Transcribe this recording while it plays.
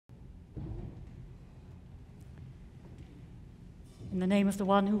In the name of the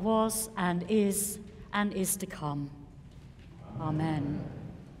one who was and is to come. Amen.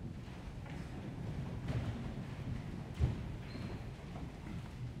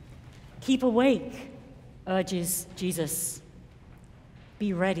 Keep awake, urges Jesus.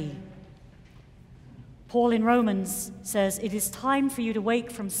 Be ready. Paul in Romans says, it is time for you to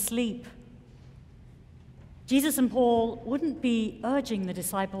wake from sleep. Jesus and Paul wouldn't be urging the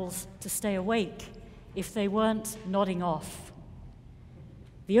disciples to stay awake if they weren't nodding off.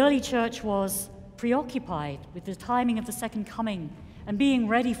 The early church was preoccupied with the timing of the second coming and being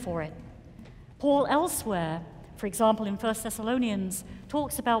ready for it. Paul elsewhere, for example in 1 Thessalonians,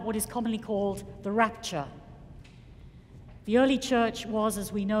 talks about what is commonly called the rapture. The early church was,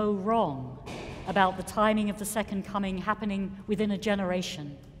 as we know, wrong about the timing of the second coming happening within a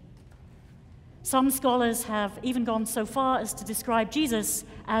generation. Some scholars have even gone so far as to describe Jesus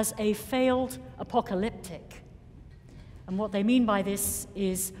as a failed apocalyptic. And what they mean by this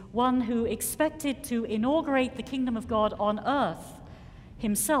is one who expected to inaugurate the kingdom of God on earth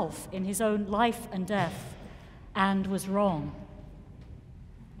himself in his own life and death, and was wrong.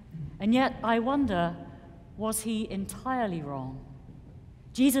 And yet, I wonder, was he entirely wrong?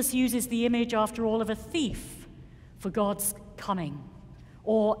 Jesus uses the image, after all, of a thief for God's coming,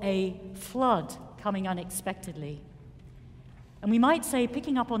 or a flood coming unexpectedly. And we might say,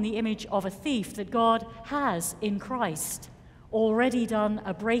 picking up on the image of a thief, that God has, in Christ, already done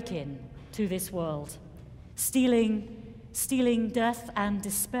a break-in to this world, stealing death and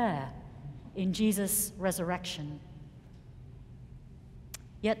despair in Jesus' resurrection.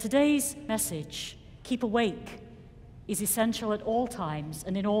 Yet today's message, keep awake, is essential at all times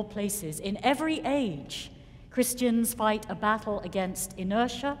and in all places. In every age, Christians fight a battle against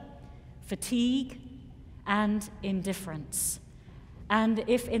inertia, fatigue, and indifference. And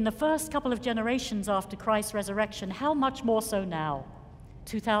if in the first couple of generations after Christ's resurrection, how much more so now,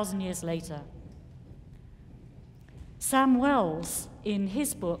 2,000 years later? Sam Wells, in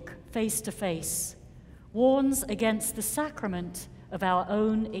his book, Face to Face, warns against the sacrament of our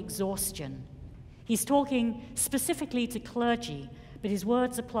own exhaustion. He's talking specifically to clergy, but his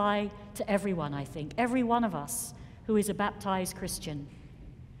words apply to everyone, I think, every one of us who is a baptized Christian.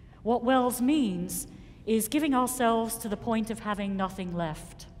 What Wells means is giving ourselves to the point of having nothing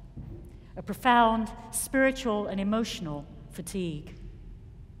left, a profound spiritual and emotional fatigue.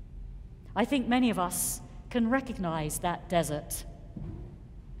 I think many of us can recognize that desert.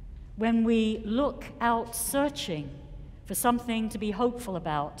 When we look out searching for something to be hopeful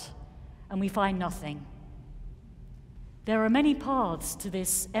about, and we find nothing. There are many paths to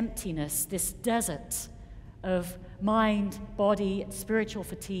this emptiness, this desert of mind, body, spiritual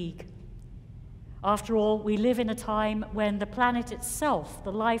fatigue. After all, we live in a time when the planet itself,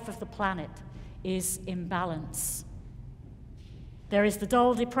 the life of the planet, is in balance. There is the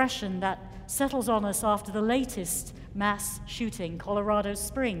dull depression that settles on us after the latest mass shooting, Colorado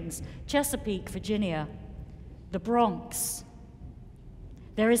Springs, Chesapeake, Virginia, the Bronx.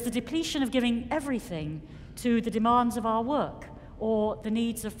 There is the depletion of giving everything to the demands of our work, or the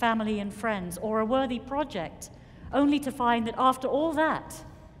needs of family and friends, or a worthy project, only to find that after all that,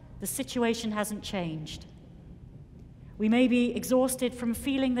 the situation hasn't changed. We may be exhausted from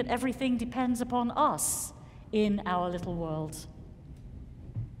feeling that everything depends upon us in our little world.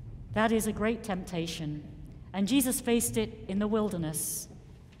 That is a great temptation, and Jesus faced it in the wilderness.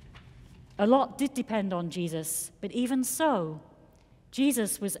 A lot did depend on Jesus, but even so,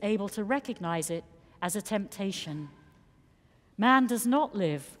 Jesus was able to recognize it as a temptation. Man does not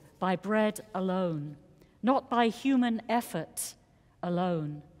live by bread alone, not by human effort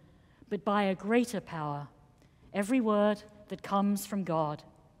alone, but by a greater power, every word that comes from God.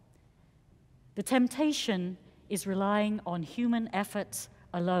 The temptation is relying on human effort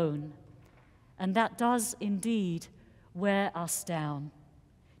alone, and that does indeed wear us down.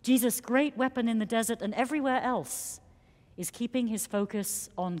 Jesus' great weapon in the desert and everywhere else is keeping his focus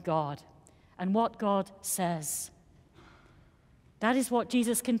on God and what God says. That is what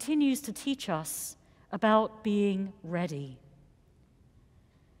Jesus continues to teach us about being ready.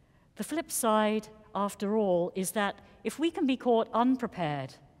 The flip side, after all, is that if we can be caught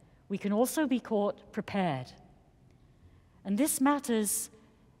unprepared, we can also be caught prepared. And this matters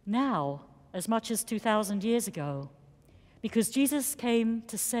now as much as 2,000 years ago, because Jesus came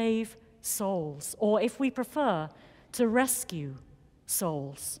to save souls, or if we prefer, to rescue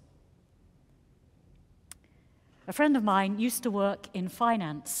souls. A friend of mine used to work in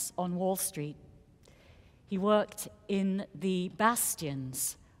finance on Wall Street. He worked in the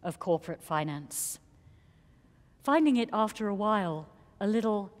bastions of corporate finance, finding it after a while a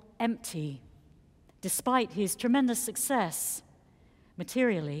little empty. Despite his tremendous success,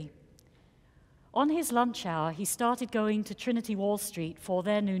 materially. On his lunch hour, he started going to Trinity Wall Street for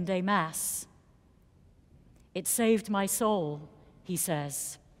their noonday mass. "It saved my soul," he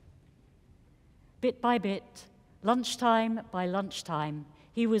says. Bit by bit, lunchtime by lunchtime,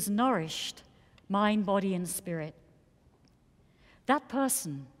 he was nourished, mind, body, and spirit. That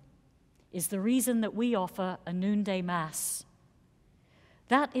person is the reason that we offer a noonday mass.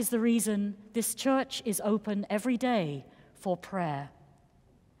 That is the reason this church is open every day for prayer.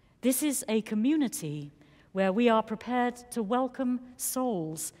 This is a community where we are prepared to welcome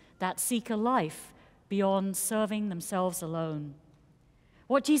souls that seek a life beyond serving themselves alone.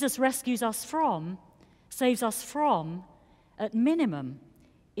 What Jesus rescues us from, saves us from, at minimum,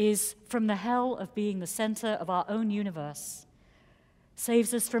 is from the hell of being the center of our own universe,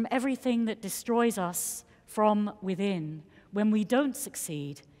 saves us from everything that destroys us from within when we don't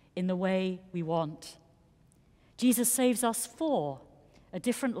succeed in the way we want. Jesus saves us for a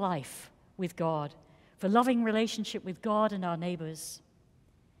different life with God, for loving relationship with God and our neighbors.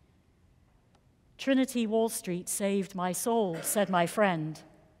 "Trinity Wall Street saved my soul," said my friend.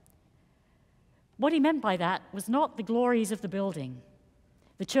 What he meant by that was not the glories of the building.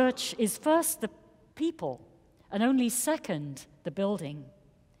 The church is first the people, and only second the building.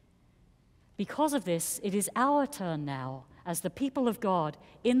 Because of this, it is our turn now, as the people of God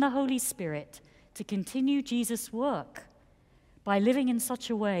in the Holy Spirit, to continue Jesus' work by living in such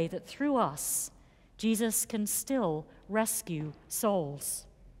a way that through us, Jesus can still rescue souls.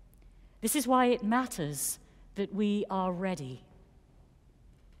 This is why it matters that we are ready.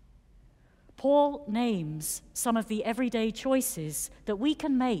 Paul names some of the everyday choices that we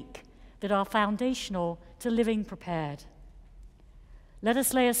can make that are foundational to living prepared. "Let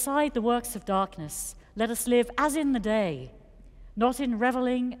us lay aside the works of darkness. Let us live as in the day, not in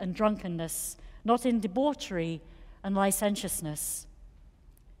reveling and drunkenness, not in debauchery and licentiousness."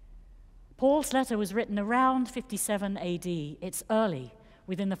 Paul's letter was written around 57 AD. It's early,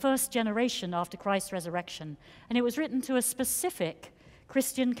 within the first generation after Christ's resurrection, and it was written to a specific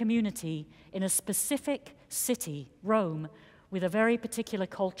Christian community in a specific city, Rome, with a very particular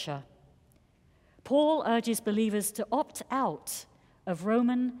culture. Paul urges believers to opt out of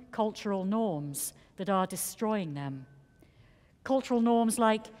Roman cultural norms that are destroying them. Cultural norms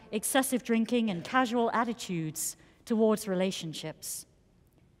like excessive drinking and casual attitudes towards relationships.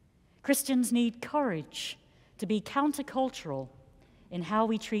 Christians need courage to be countercultural in how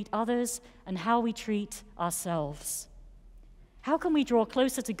we treat others and how we treat ourselves. How can we draw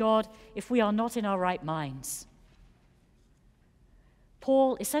closer to God if we are not in our right minds?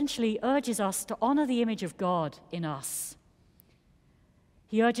 Paul essentially urges us to honor the image of God in us.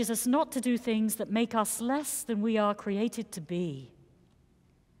 He urges us not to do things that make us less than we are created to be.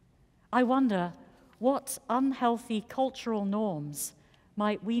 I wonder, what unhealthy cultural norms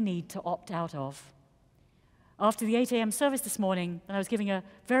might we need to opt out of? After the 8 a.m. service this morning, and I was giving a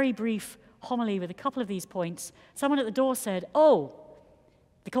very brief homily with a couple of these points, someone at the door said, "Oh,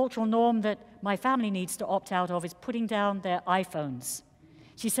 the cultural norm that my family needs to opt out of is putting down their iPhones."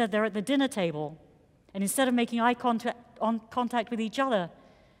 She said they're at the dinner table, and instead of making eye contact with each other,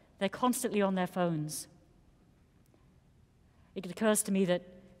 they're constantly on their phones. It occurs to me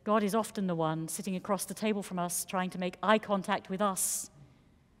that God is often the one sitting across the table from us, trying to make eye contact with us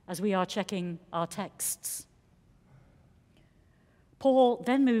as we are checking our texts. Paul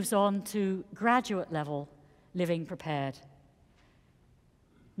then moves on to graduate level living prepared.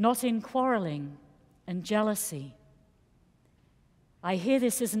 Not in quarreling and jealousy. I hear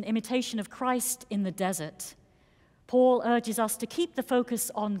this as an imitation of Christ in the desert. Paul urges us to keep the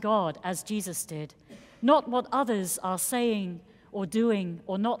focus on God as Jesus did, not what others are saying or doing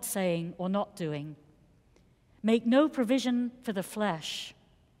or not saying or not doing. Make no provision for the flesh.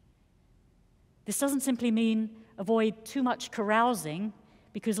 This doesn't simply mean avoid too much carousing,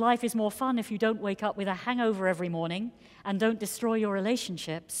 because life is more fun if you don't wake up with a hangover every morning and don't destroy your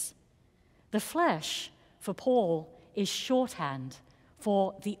relationships. The flesh, for Paul, is shorthand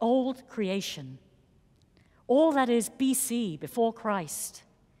for the old creation. All that is BC, before Christ.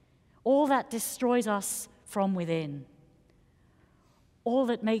 All that destroys us from within. All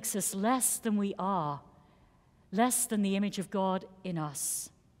that makes us less than we are, less than the image of God in us.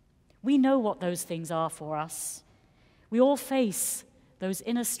 We know what those things are for us. We all face those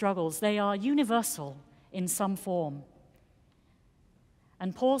inner struggles. They are universal in some form.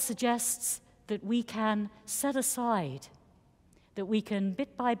 And Paul suggests that we can set aside, that we can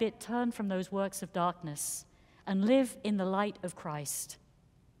bit by bit turn from those works of darkness and live in the light of Christ.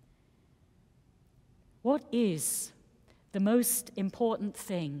 What is the most important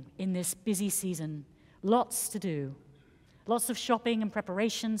thing in this busy season? Lots to do. lots of shopping and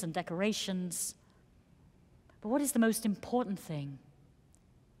preparations and decorations. But what is the most important thing?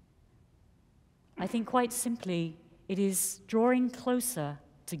 I think quite simply, it is drawing closer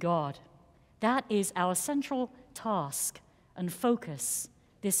to God. That is our central task and focus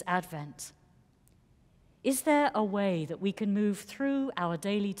this Advent. Is there a way that we can move through our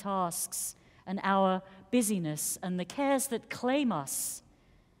daily tasks and our busyness and the cares that claim us,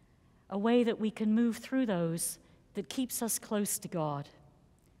 a way that we can move through those that keeps us close to God?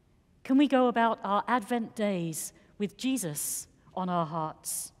 Can we go about our Advent days with Jesus on our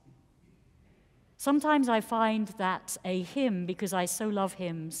hearts? Sometimes I find that a hymn, because I so love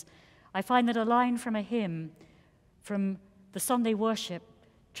hymns, I find that a line from a hymn from the Sunday worship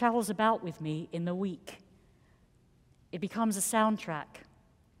travels about with me in the week. It becomes a soundtrack.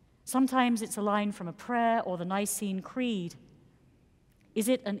 Sometimes it's a line from a prayer or the Nicene Creed. Is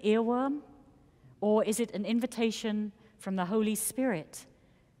it an earworm, or is it an invitation from the Holy Spirit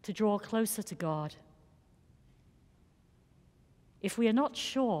to draw closer to God? If we are not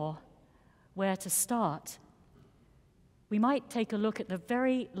sure where to start, we might take a look at the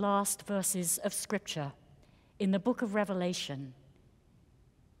very last verses of Scripture in the book of Revelation.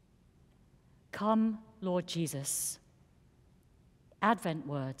 Come, Lord Jesus. Advent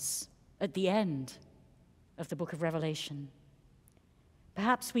words at the end of the book of Revelation.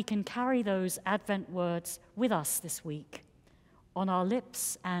 Perhaps we can carry those Advent words with us this week, on our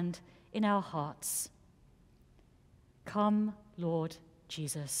lips and in our hearts. Come, Lord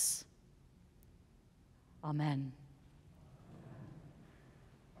Jesus. Amen.